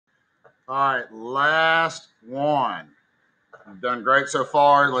All right, last one. I've done great so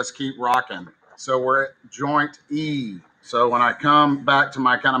far. Let's keep rocking. So we're at joint E. So when I come back to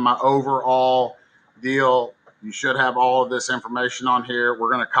my kind of my overall deal, you should have all of this information on here.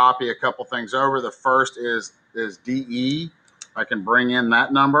 We're going to copy a couple things over. The first is DE. I can bring in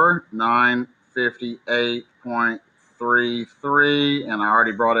that number, 958.33, and I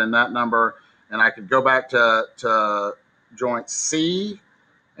already brought in that number. And I could go back to joint C,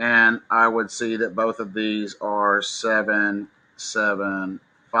 and I would see that both of these are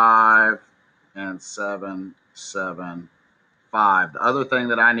 775 and 775. The other thing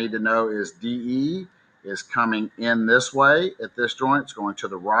that I need to know is DE is coming in this way at this joint. It's going to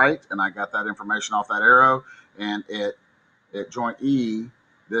the right, and I got that information off that arrow. And at joint E,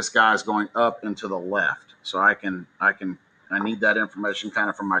 this guy's going up and to the left. So I need that information kind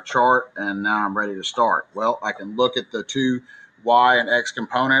of from my chart, and now I'm ready to start. Well, I can look at the two Y and X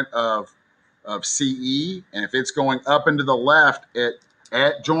component of CE, and if it's going up and to the left at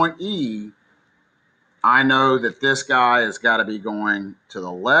joint E, I know that this guy has got to be going to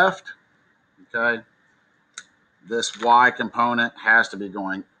the left. Okay, this Y component has to be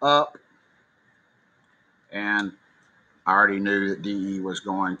going up, and I already knew that DE was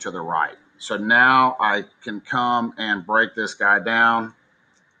going to the right. So now I can come and break this guy down,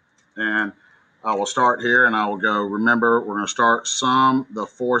 and I will start here and I will go, remember, we're going to start sum the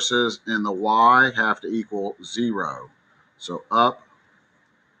forces in the Y have to equal 0. So up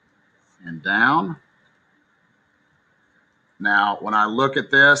and down. Now, when I look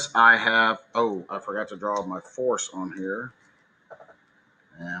at this, I have, I forgot to draw my force on here.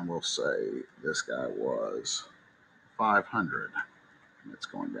 And we'll say this guy was 500. And it's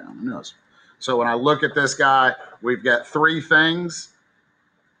going down. Who knows? So when I look at this guy, we've got three things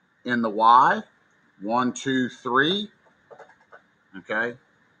in the Y. 1, 2, 3. Okay.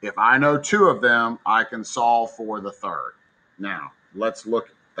 If I know two of them, I can solve for the third. Now, let's look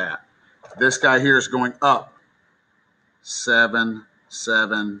at that. This guy here is going up. 7,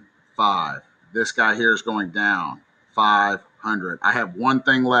 7, 5. This guy here is going down. 500. I have one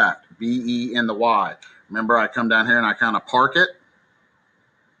thing left. BE in the Y. Remember, I come down here and I kind of park it.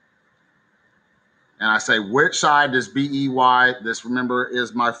 And I say, which side does BEY? This, remember,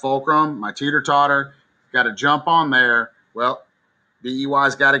 is my fulcrum, my teeter-totter. Got to jump on there. Well,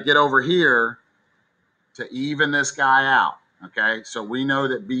 BEY's got to get over here to even this guy out. Okay, so we know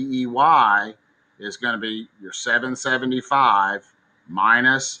that BEY is going to be your 775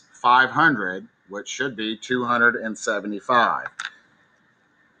 minus 500, which should be 275.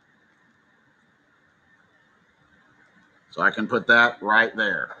 So I can put that right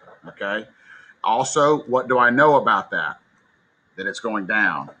there. Okay. Also, what do I know about that? That it's going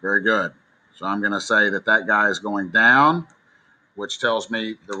down. Very good. So I'm going to say that that guy is going down, which tells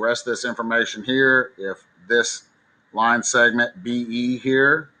me the rest of this information here. If this line segment BE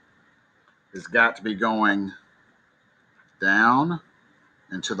here has got to be going down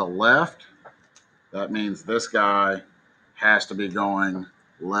and to the left, that means this guy has to be going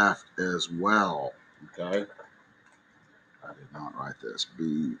left as well. Okay. I did not write this.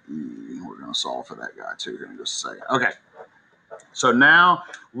 BE. We're going to solve for that guy too here in just a second. Okay. So now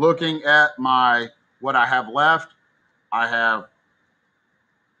looking at what I have left, I have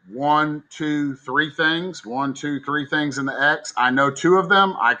 1, 2, 3 things. 1, 2, 3 things in the X. I know two of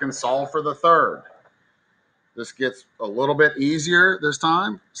them. I can solve for the third. This gets a little bit easier this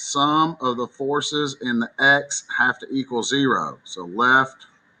time. Sum of the forces in the X have to equal 0. So left,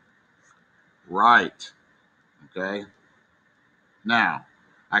 right. Okay. Now,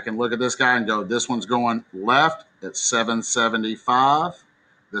 I can look at this guy and go, this one's going left at 775.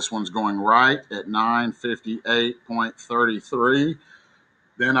 This one's going right at 958.33.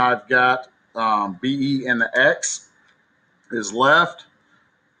 Then I've got BE in the X is left.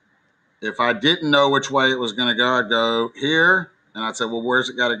 If I didn't know which way it was going to go, I'd go here. And I'd say, well, where's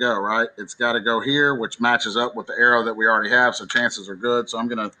it got to go, right? It's got to go here, which matches up with the arrow that we already have. So chances are good. So I'm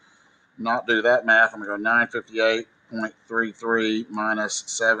going to not do that math. I'm going to go 958.33 minus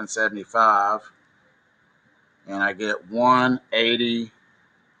 775. And I get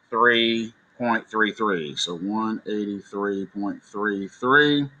 183.33. So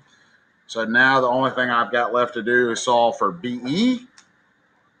 183.33. So now the only thing I've got left to do is solve for BE.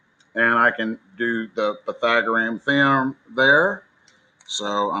 And I can do the Pythagorean theorem there.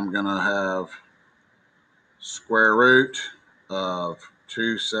 So I'm going to have square root of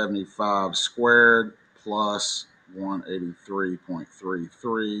 275 squared plus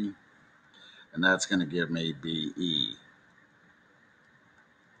 183.33. And that's going to give me BE.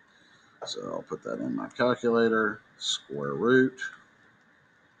 So I'll put that in my calculator. Square root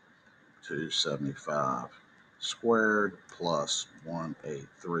 275 squared plus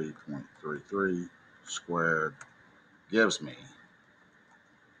 183.33 squared gives me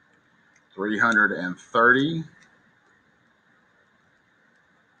 330.50.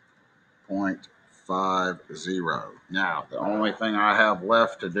 Now, the only thing I have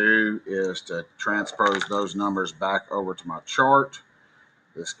left to do is to transpose those numbers back over to my chart.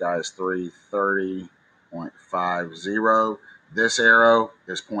 This guy's 330.50. This arrow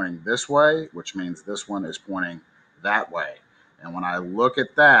is pointing this way, which means this one is pointing that way. And when I look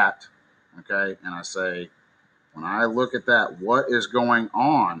at that, okay, and I say, when I look at that, what is going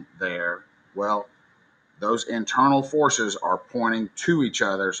on there? Well, those internal forces are pointing to each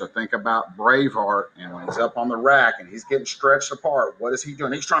other. So think about Braveheart, and when he's up on the rack and he's getting stretched apart, what is he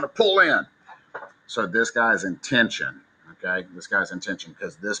doing? He's trying to pull in. So this guy's in tension. Okay, this guy's in tension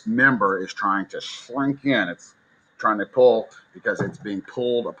because this member is trying to shrink in. It's trying to pull because it's being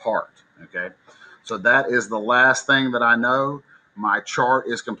pulled apart. Okay, so that is the last thing that I know. My chart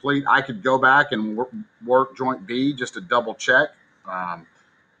is complete. I could go back and work joint B just to double check,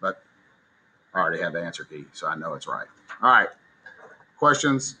 but I already have the answer key, so I know it's right. All right,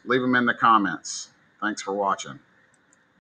 questions, leave them in the comments. Thanks for watching.